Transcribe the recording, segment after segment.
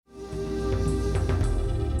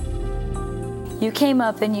You came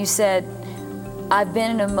up and you said, I've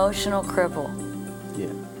been an emotional cripple. Yeah.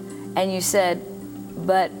 And you said,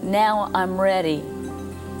 but now I'm ready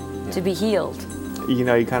to be healed. You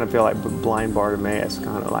know, you kind of feel like blind Bartimaeus,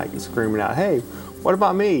 kind of like screaming out, hey, what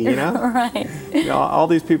about me, you know? Right. You know, all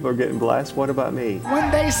these people are getting blessed. What about me? When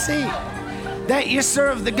they see that you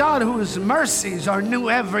serve the God whose mercies are new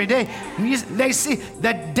every day, they see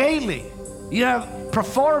that daily you have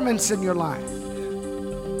performance in your life,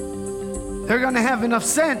 they're going to have enough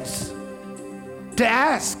sense to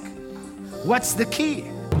ask, what's the key?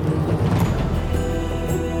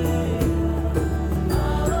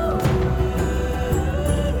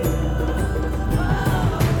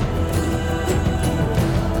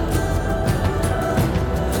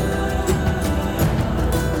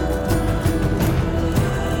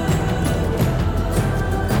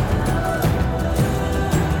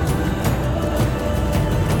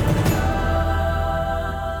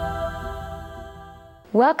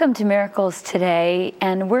 Welcome to Miracles Today,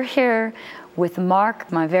 and we're here with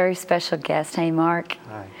Mark, my very special guest. Hey, Mark.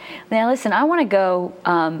 Hi. Now, listen, I want to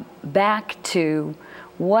go back to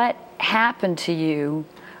what happened to you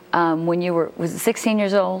when you was it 16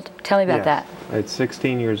 years old? Tell me about that. At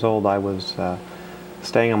 16 years old, I was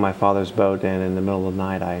staying on my father's boat, and in the middle of the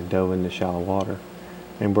night, I dove into shallow water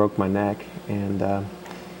and broke my neck. And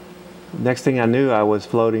next thing I knew, I was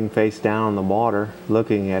floating face down in the water,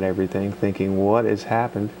 looking at everything, thinking, what has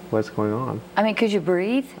happened? What's going on? I mean, could you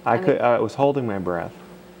breathe? I was holding my breath.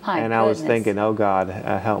 And I was thinking, oh God,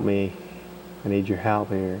 help me. I need your help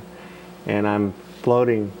here. And I'm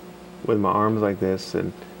floating with my arms like this,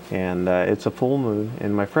 and it's a full moon.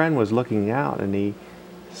 And my friend was looking out, and he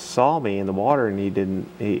saw me in the water, and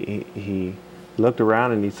he looked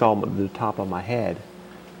around, and he saw the top of my head.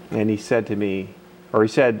 And he said to me, or he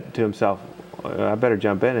said to himself, I better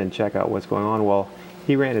jump in and check out what's going on. Well,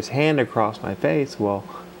 he ran his hand across my face. Well,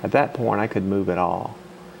 at that point, I could move at all.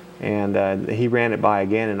 And he ran it by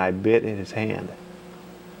again, and I bit in his hand.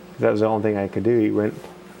 That was the only thing I could do. He went,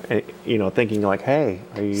 you know, thinking like, hey,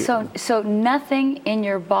 are you... So nothing in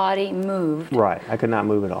your body moved. Right. I could not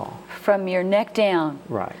move at all. From your neck down.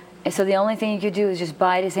 Right. And so the only thing you could do is just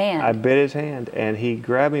bite his hand. I bit his hand, and he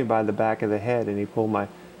grabbed me by the back of the head, and he pulled my...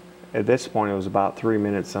 At this point, it was about 3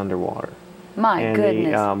 minutes underwater. My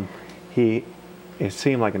goodness. It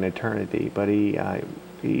seemed like an eternity, but he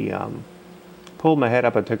pulled my head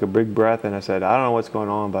up. I took a big breath, and I said, I don't know what's going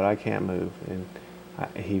on, but I can't move. And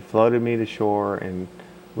he floated me to shore and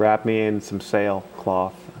wrapped me in some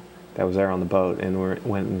sailcloth that was there on the boat, and we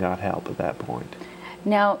went and got help at that point.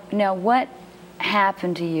 Now, what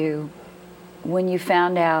happened to you when you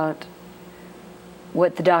found out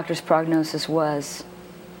what the doctor's prognosis was?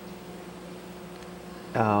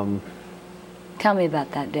 Tell me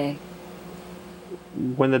about that day.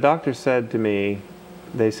 When the doctor said to me,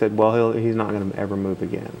 they said, well, he's not going to ever move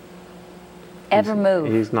again.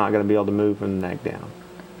 Move? He's not going to be able to move from the neck down.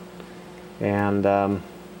 And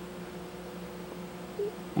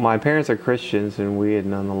my parents are Christians, and we had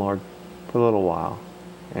known the Lord for a little while.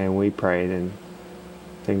 And we prayed and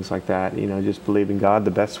things like that, you know, just believing God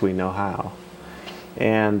the best we know how.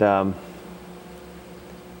 And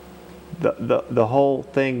the whole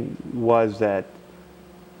thing was that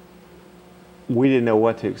we didn't know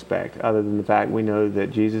what to expect, other than the fact we know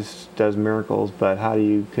that Jesus does miracles, but how do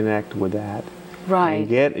you connect with that? Right. And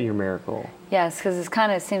get your miracle? Yes, because it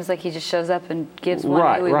kind of seems like he just shows up and gives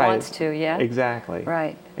one who he wants to, yeah? Exactly.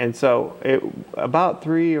 Right. And so about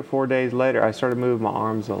 3 or 4 days later, I started moving my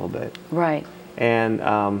arms a little bit. Right. And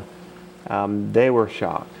they were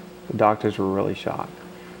shocked. The doctors were really shocked.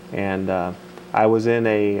 And I was in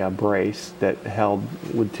a brace that held,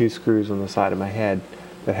 with 2 screws on the side of my head,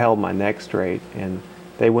 that held my neck straight. And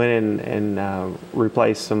they went in and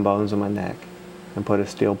replaced some bones in my neck and put a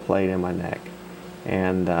steel plate in my neck.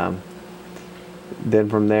 And then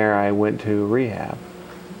from there, I went to rehab.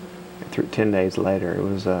 10 days later, it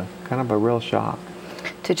was kind of a real shock.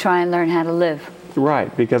 To try and learn how to live.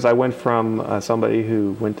 Right, because I went from somebody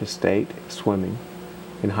who went to state swimming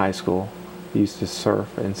in high school, used to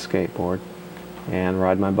surf and skateboard and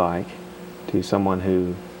ride my bike, to someone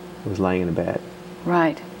who was laying in a bed.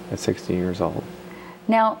 Right. At 16 years old.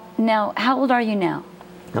 Now, how old are you now?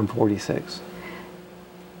 I'm 46.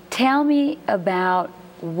 Tell me about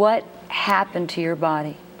what happened to your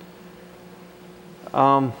body.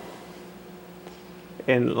 And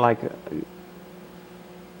like a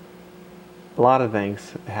lot of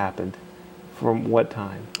things happened. From what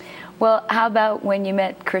time? Well, how about when you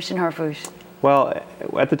met Christian Harfouche? Well,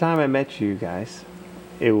 at the time I met you guys,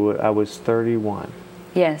 I was 31.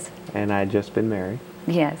 Yes. And I had just been married.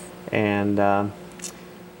 Yes. And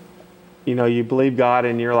you believe God,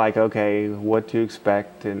 and you're like, okay, what to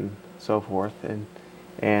expect and so forth.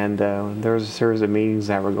 And there was a series of meetings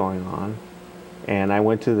that were going on, and I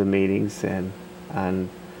went to the meetings, and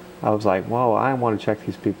I was like, whoa, I want to check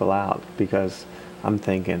these people out, because I'm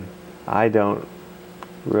thinking, I don't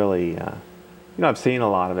really, I've seen a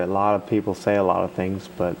lot of it. A lot of people say a lot of things,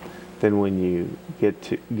 but then when you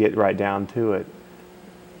get right down to it,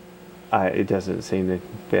 it doesn't seem to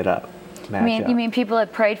fit up. You mean people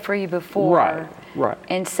had prayed for you before, right,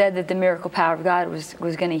 and said that the miracle power of God was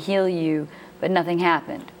going to heal you, but nothing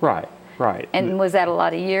happened. Right. And was that a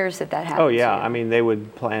lot of years that happened? Oh yeah, to you? They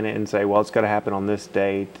would plan it and say, well, it's got to happen on this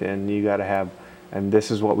date, and you got to have, and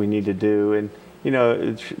this is what we need to do, and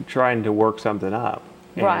trying to work something up.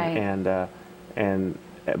 And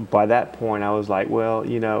by that point, I was like, well,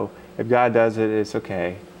 if God does it, it's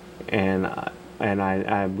okay, and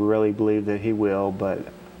I really believe that He will. But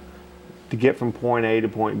to get from point A to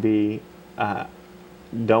point B,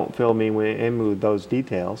 don't fill me in with those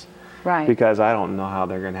details, right? Because I don't know how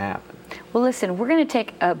they're going to happen. Well, listen, we're going to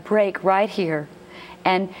take a break right here,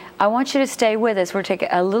 and I want you to stay with us. We're taking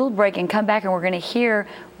a little break and come back, and we're going to hear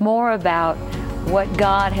more about what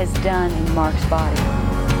God has done in Mark's body.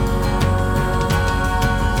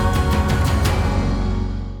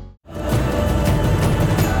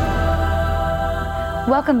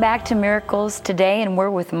 Welcome back to Miracles Today, and we're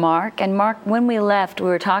with Mark. And Mark, when we left, we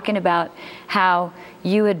were talking about how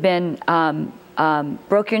you had been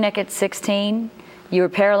broke your neck at 16. You were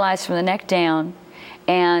paralyzed from the neck down,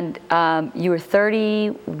 and you were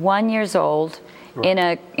 31 years old,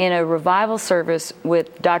 right, in a revival service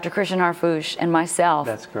with Dr. Christian Harfouche and myself.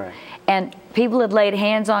 That's correct. And people had laid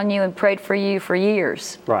hands on you and prayed for you for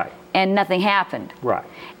years. Right. And nothing happened. Right.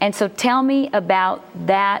 And so tell me about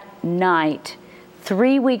that night,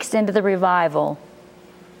 3 weeks into the revival.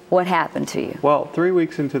 What happened to you? Well, 3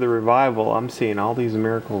 weeks into the revival, I'm seeing all these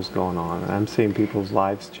miracles going on. I'm seeing people's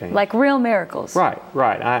lives change. Like real miracles. Right.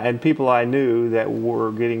 And people I knew that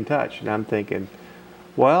were getting touched. And I'm thinking,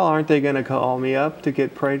 well, aren't they going to call me up to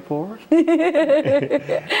get prayed for?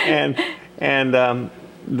 and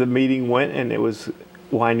the meeting went, and it was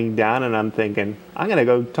winding down, and I'm thinking, I'm going to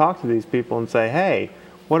go talk to these people and say, hey,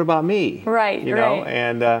 what about me? Right, right.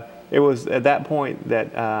 And it was at that point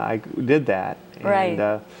that I did that. Right.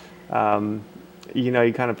 And, you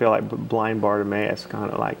kind of feel like blind Bartimaeus,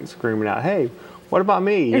 kind of like screaming out, hey, what about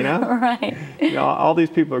me, Right. All these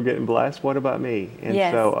people are getting blessed. What about me? And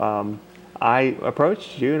yes. So I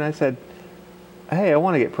approached you and I said, hey, I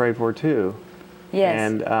want to get prayed for too. Yes.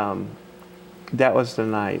 And that was the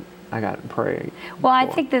night I got praying. Well, I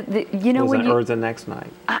think that, or the next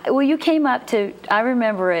night. You came up to, I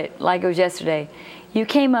remember it like it was yesterday. You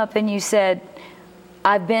came up and you said,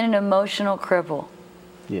 I've been an emotional cripple.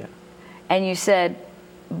 Yeah. And you said,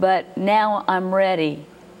 but now I'm ready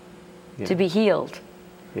to be healed.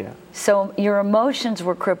 Yeah. So your emotions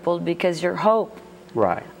were crippled because your hope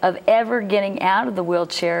right. of ever getting out of the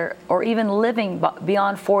wheelchair or even living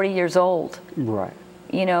beyond 40 years old, right.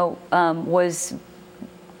 Was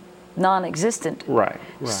non-existent. Right.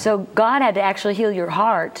 So God had to actually heal your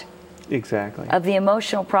heart. Exactly. Of the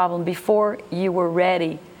emotional problem before you were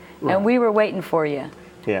ready. Right. And we were waiting for you.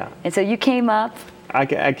 Yeah. And so you came up.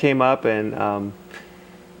 I came up, and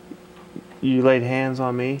you laid hands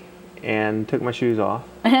on me and took my shoes off.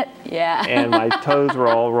 Yeah. And my toes were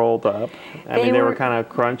all rolled up. They were kind of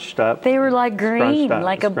crunched up. They were like green,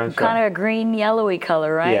 like a kind of a green yellowy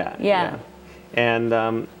color, right? Yeah.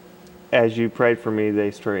 And as you prayed for me,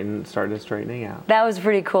 they started straightening out. That was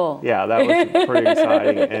pretty cool. Yeah, that was pretty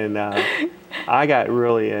exciting. And I got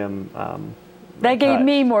really that gave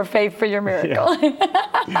me more faith for your miracle.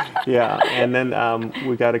 Yeah. And then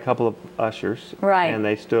we got a couple of ushers. Right. And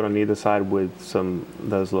they stood on either side with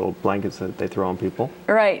those little blankets that they throw on people.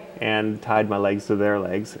 Right. And tied my legs to their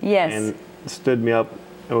legs. Yes. And stood me up.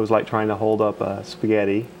 It was like trying to hold up a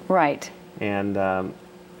spaghetti. Right. And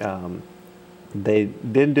they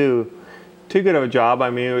didn't do too good of a job. I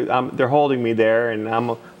mean, they're holding me there, and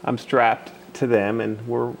I'm strapped to them, and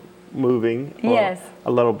we're moving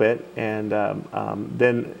a little bit. And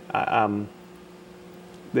then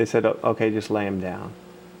they said, okay, just lay him down.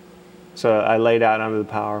 So I laid out under the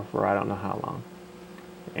power for I don't know how long.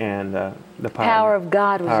 And the power of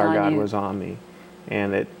God was on me.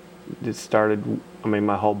 And it just started,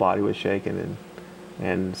 my whole body was shaking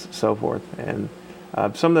and so forth. And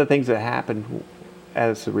some of the things that happened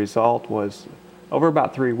as a result was over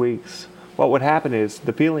about 3 weeks, what would happen is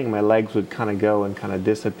the feeling in my legs would kind of go and kind of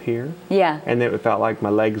disappear. Yeah. And it felt like my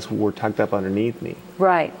legs were tucked up underneath me.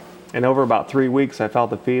 Right. And over about 3 weeks, I felt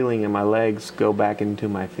the feeling in my legs go back into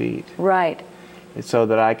my feet. Right. so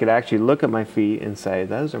that I could actually look at my feet and say,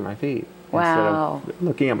 those are my feet. Wow. Instead of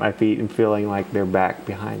looking at my feet and feeling like they're back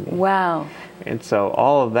behind me. Wow. And so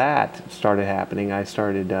all of that started happening. I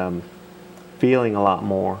started feeling a lot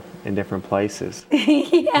more in different places.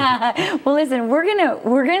 Yeah. Well, listen, we're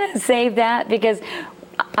gonna save that, because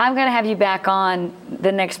I'm gonna have you back on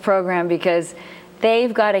the next program, because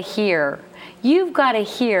they've got to hear. You've got to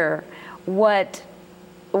hear what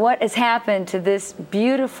has happened to this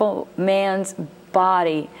beautiful man's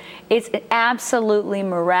body. It's absolutely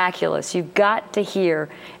miraculous. You've got to hear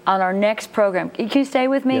on our next program. Can you stay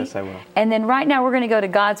with me? Yes, I will. And then right now we're going to go to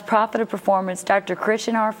God's Prophet of Performance, Dr.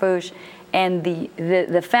 Christian Harfouche, and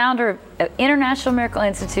the founder of International Miracle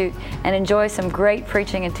Institute, and enjoy some great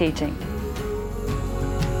preaching and teaching.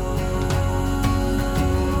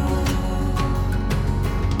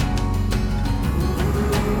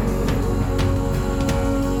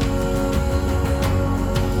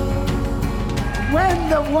 When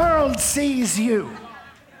the world sees you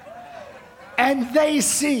and they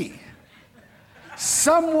see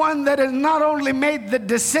someone that has not only made the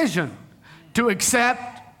decision to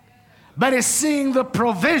accept, but is seeing the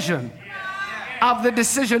provision of the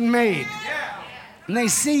decision made, and they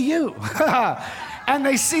see you, and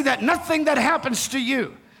they see that nothing that happens to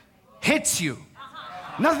you hits you,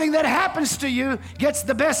 nothing that happens to you gets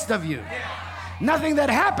the best of you, nothing that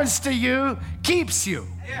happens to you keeps you.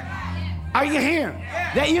 Are you here?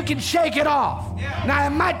 That you can shake it off. Now,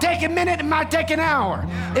 it might take a minute, it might take an hour,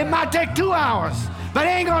 it might take 2 hours, but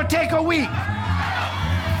it ain't gonna take a week,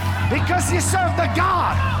 because you serve the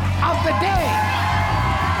God of the day.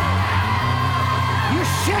 You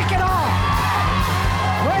shake it off.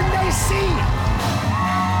 When they see,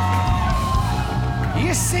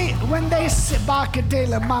 you see, when they see,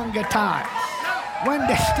 Bakadela Mangatai, when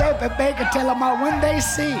they step and Bakatelama, when they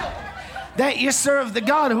see that you serve the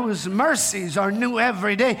God whose mercies are new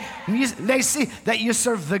every day, they see that you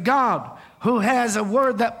serve the God who has a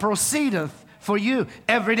word that proceedeth for you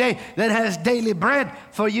every day, that has daily bread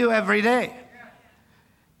for you every day,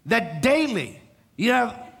 that daily you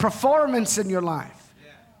have performance in your life.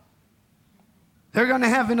 They're going to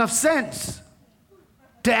have enough sense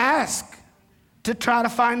to ask, to try to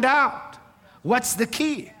find out what's the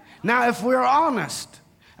key. Now, if we're honest,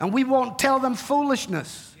 and we won't tell them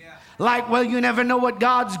foolishness, like, well, you never know what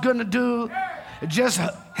God's going to do, just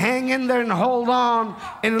hang in there and hold on.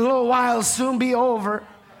 In a little while, it'll soon be over.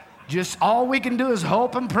 Just all we can do is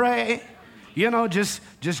hope and pray. You know, just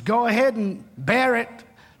go ahead and bear it.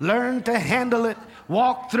 Learn to handle it.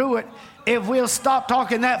 Walk through it. If we'll stop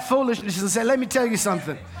talking that foolishness and say, let me tell you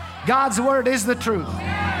something. God's word is the truth.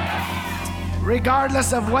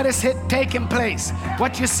 Regardless of what is taking place,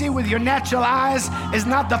 what you see with your natural eyes is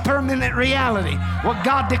not the permanent reality. What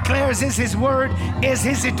God declares is His word, is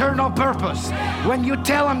His eternal purpose. When you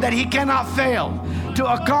tell Him that He cannot fail to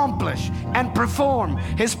accomplish and perform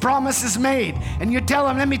His promises made, and you tell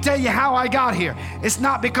Him, let me tell you how I got here. It's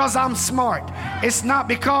not because I'm smart. It's not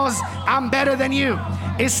because I'm better than you.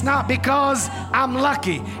 It's not because I'm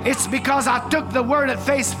lucky. It's because I took the word at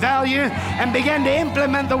face value and began to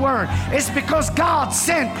implement the word. It's because God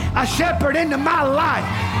sent a shepherd into my life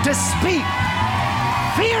to speak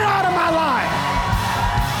fear out of my life.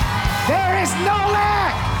 There is no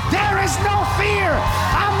lack. There is no fear.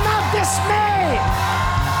 I'm not dismayed,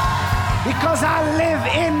 because I live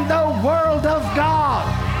in the world of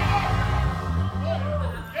God.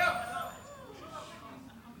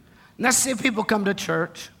 Now, see, people come to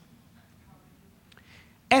church,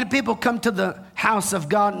 and people come to the house of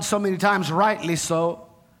God, and so many times, rightly so,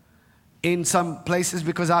 in some places,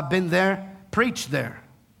 because I've been there, preached there,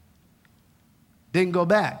 didn't go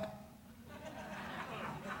back.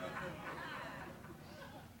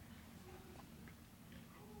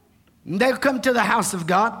 And they'll come to the house of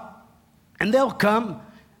God, and they'll come,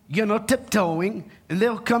 tiptoeing, and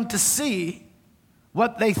they'll come to see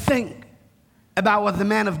what they think about what the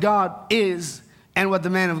man of God is and what the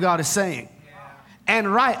man of God is saying.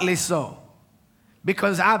 And rightly so,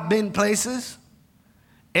 because I've been places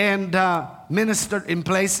and ministered in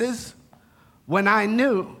places when I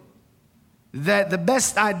knew that the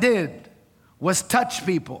best I did was touch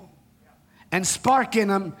people and spark in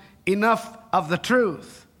them enough of the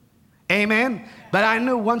truth. Amen? But I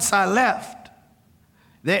knew once I left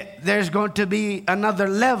that there's going to be another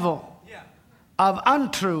level of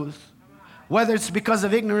untruth, whether it's because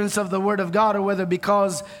of ignorance of the Word of God or whether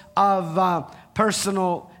because of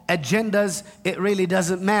personal agendas. It really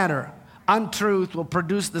doesn't matter. Untruth will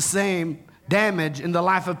produce the same damage in the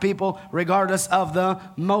life of people regardless of the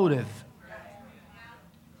motive.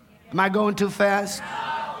 Am I going too fast?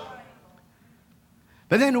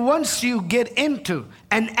 But then once you get into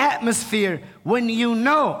an atmosphere when you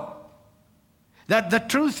know that the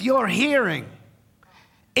truth you're hearing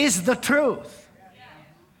is the truth,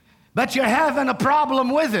 but you're having a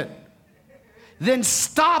problem with it, then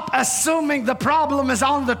stop assuming the problem is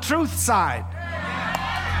on the truth side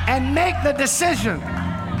and make the decision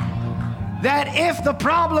that if the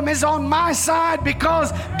problem is on my side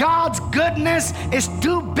because God's goodness is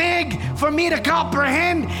too big for me to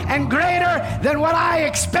comprehend and greater than what I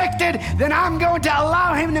expected, then I'm going to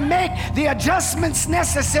allow Him to make the adjustments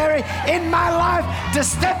necessary in my life to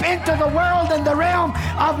step into the world and the realm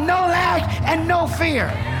of no lack and no fear.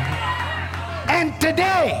 And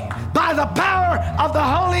today, by the power of the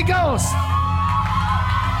Holy Ghost,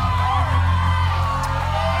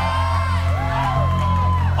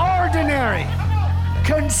 ordinary,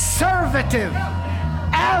 conservative,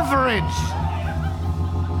 average,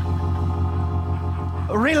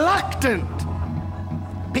 reluctant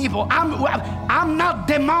people, I'm not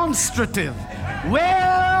demonstrative,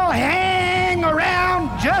 will hang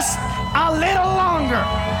around just a little longer.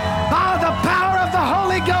 By the power of the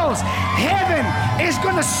Holy Ghost, heaven is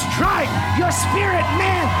going to strike your spirit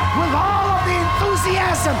man with all of the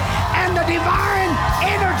enthusiasm and the divine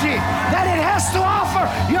energy that it has to offer.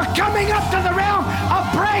 You're coming up to the realm of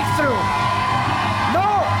breakthrough. No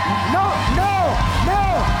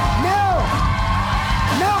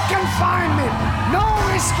confinement, no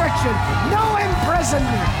restriction, no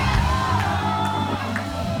imprisonment,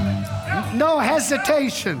 no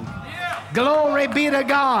hesitation. Glory be to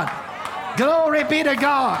God. Glory be to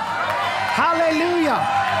God. Hallelujah.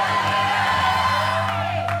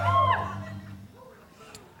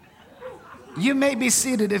 You may be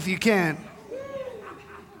seated if you can.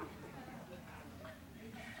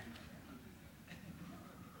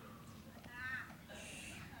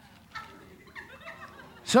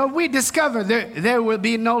 So we discover there will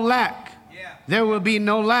be no lack. There will be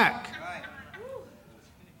no lack.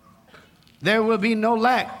 There will be no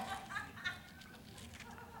lack.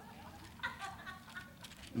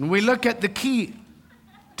 And we look at the key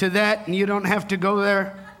to that, and you don't have to go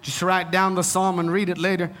there. Just write down the psalm and read it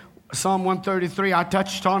later. Psalm 133, I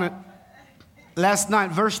touched on it last night.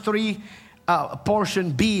 Verse 3,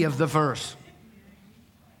 portion B of the verse.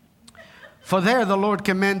 For there the Lord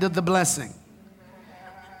commanded the blessing,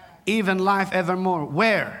 even life evermore.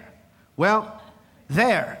 Where? Well,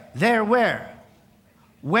 there where?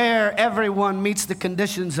 Where everyone meets the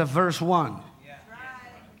conditions of verse 1.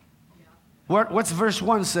 What's verse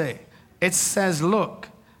 1 say? It says, look,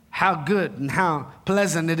 how good and how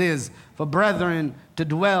pleasant it is for brethren to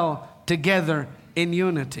dwell together in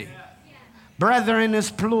unity. Brethren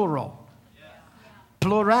is plural.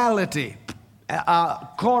 Plurality,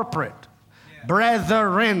 corporate.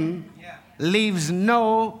 Brethren leaves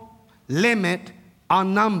no limit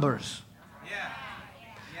on numbers.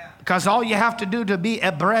 Because all you have to do to be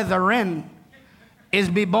a brethren is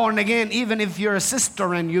be born again. Even if you're a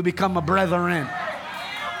sisterin, you become a brethren.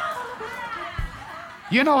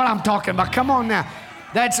 You know what I'm talking about. Come on now.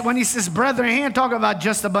 That's when he says brethren, he ain't talking about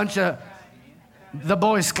just a bunch of the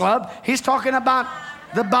boys club. He's talking about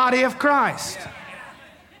the body of Christ.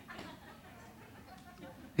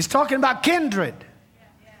 He's talking about kindred.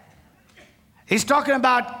 He's talking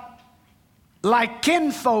about like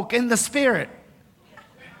kinfolk in the spirit.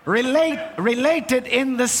 Related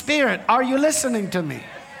in the spirit. Are you listening to me?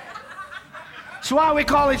 That's why we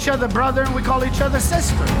call each other brother and we call each other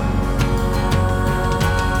sister.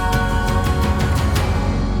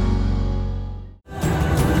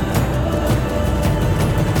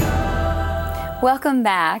 Welcome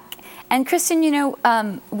back. And Kristen, you know,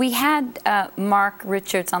 we had Mark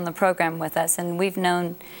Richards on the program with us, and we've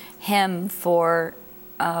known him for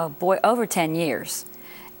over 10 years.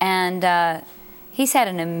 And he's had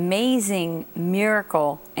an amazing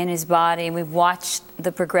miracle in his body, and we've watched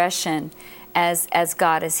the progression as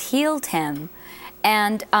God has healed him.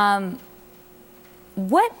 And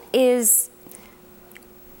what is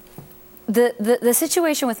the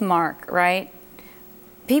situation with Mark, right?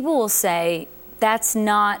 People will say that's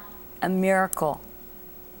not a miracle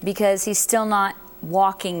because he's still not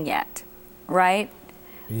walking yet, right?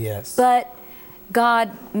 Yes. But God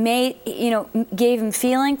gave him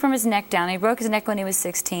feeling from his neck down. He broke his neck when he was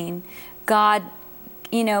 16. God,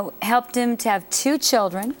 helped him to have 2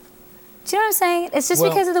 children. Do you know what I'm saying? It's just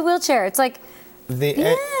because of the wheelchair. It's like,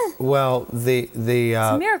 it's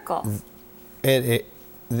a miracle. It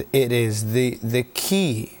is the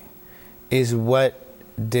key is what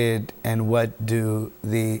did and what do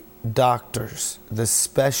the doctors, the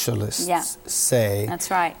specialists say.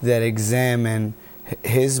 That's right. That examine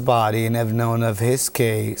his body and have known of his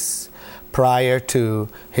case prior to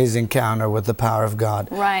his encounter with the power of God.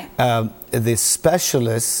 Right. The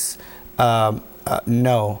specialists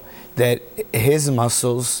know that his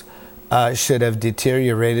muscles should have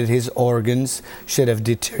deteriorated, his organs should have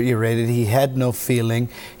deteriorated. He had no feeling.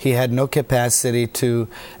 He had no capacity to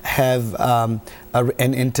have an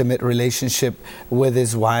intimate relationship with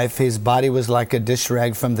his wife. His body was like a dish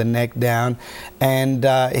rag from the neck down. And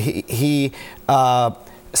he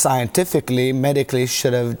scientifically, medically,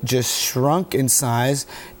 should have just shrunk in size,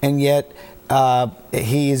 and yet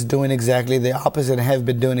he is doing exactly the opposite, and have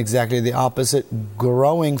been doing exactly the opposite,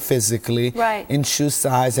 growing physically in shoe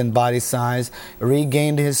size and body size,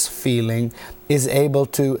 regained his feeling, is able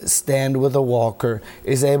to stand with a walker,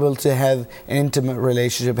 is able to have an intimate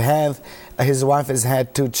relationship, his wife has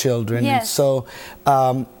had 2 children. Yes. And so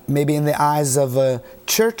maybe in the eyes of a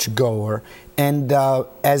churchgoer, and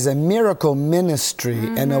as a miracle ministry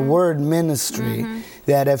and a word ministry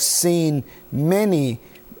that have seen many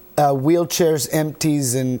wheelchairs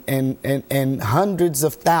empties and hundreds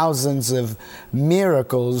of thousands of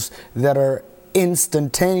miracles that are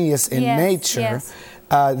instantaneous in nature,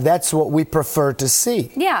 that's what we prefer to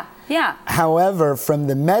see. Yeah. However, from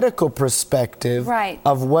the medical perspective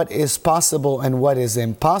of what is possible and what is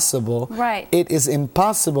impossible, it is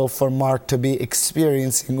impossible for Mark to be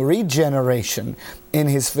experiencing regeneration in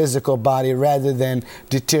his physical body rather than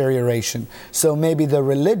deterioration. So maybe the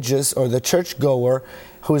religious or the churchgoer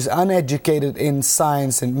who's uneducated in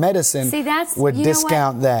science and medicine would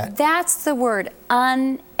discount that. That's the word,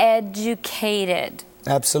 uneducated.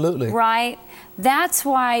 Absolutely. Right? That's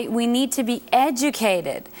why we need to be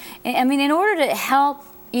educated. I mean, in order to help,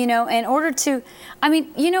 you know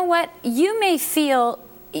what? You may feel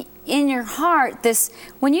in your heart this,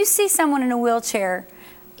 when you see someone in a wheelchair,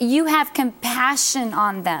 you have compassion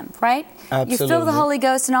on them, right? Absolutely. You feel the Holy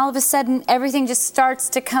Ghost, and all of a sudden everything just starts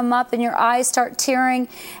to come up and your eyes start tearing,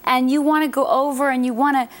 and you want to go over and you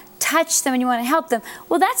want to touch them and you want to help them.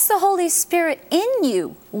 Well, that's the Holy Spirit in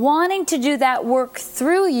you, wanting to do that work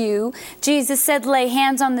through you. Jesus said, lay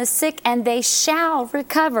hands on the sick and they shall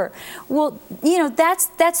recover. Well,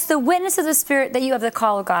 that's the witness of the Spirit that you have the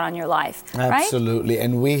call of God on your life, right? Absolutely.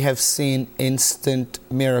 And we have seen instant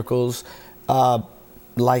miracles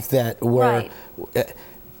like that, where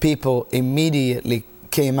people immediately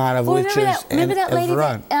came out of wheelchairs remember that lady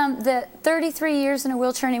run. The 33 years in a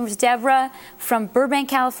wheelchair, her name was Deborah from Burbank,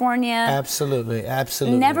 California. Absolutely.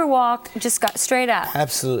 Never walked, just got straight up.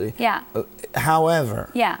 Absolutely. Yeah.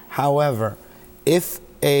 However, if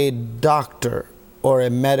a doctor or a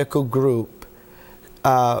medical group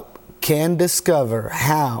can discover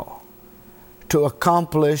how to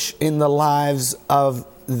accomplish in the lives of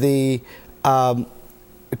the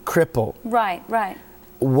cripple. Right.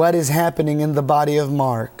 What is happening in the body of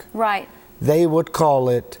Mark. Right. They would call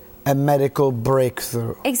it a medical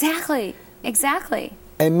breakthrough. Exactly.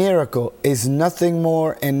 A miracle is nothing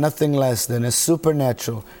more and nothing less than a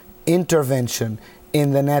supernatural intervention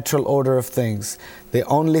in the natural order of things. The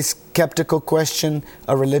only skeptical question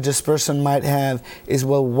a religious person might have is,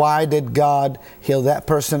 well, why did God heal that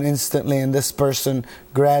person instantly and this person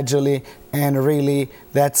gradually? And really,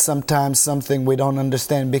 that's sometimes something we don't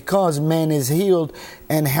understand, because man is healed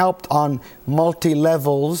and helped on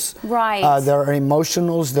multi-levels. Right. There are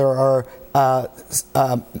emotionals, there are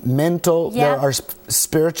mental, there are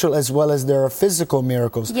spiritual, as well as there are physical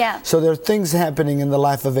miracles. Yeah. So there are things happening in the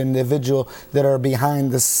life of an individual that are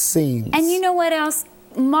behind the scenes. And you know what else?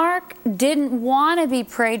 Mark didn't want to be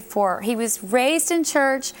prayed for. He was raised in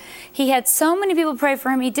church. He had so many people pray for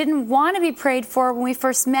him. He didn't want to be prayed for. When we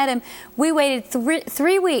first met him, we waited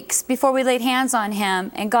 3 weeks before we laid hands on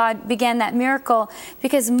him, and God began that miracle,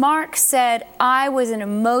 because Mark said, I was an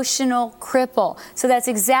emotional cripple. So that's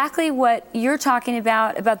exactly what you're talking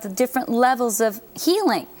about the different levels of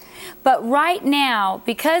healing. But right now,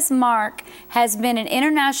 because Mark has been an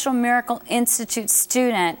International Miracle Institute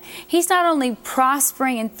student, he's not only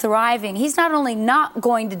prospering and thriving, he's not only not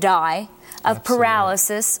going to die of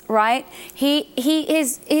paralysis, right?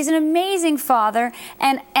 He's an amazing father,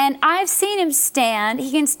 and I've seen him stand.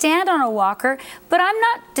 He can stand on a walker, but I'm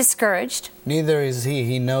not discouraged. Neither is he.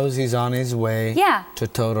 He knows he's on his way to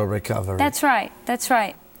total recovery. That's right.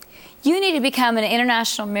 You need to become an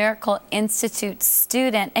International Miracle Institute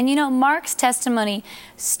student. And Mark's testimony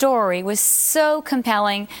story was so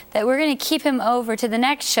compelling that we're going to keep him over to the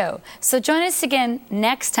next show. So join us again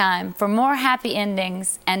next time for more happy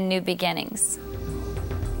endings and new beginnings.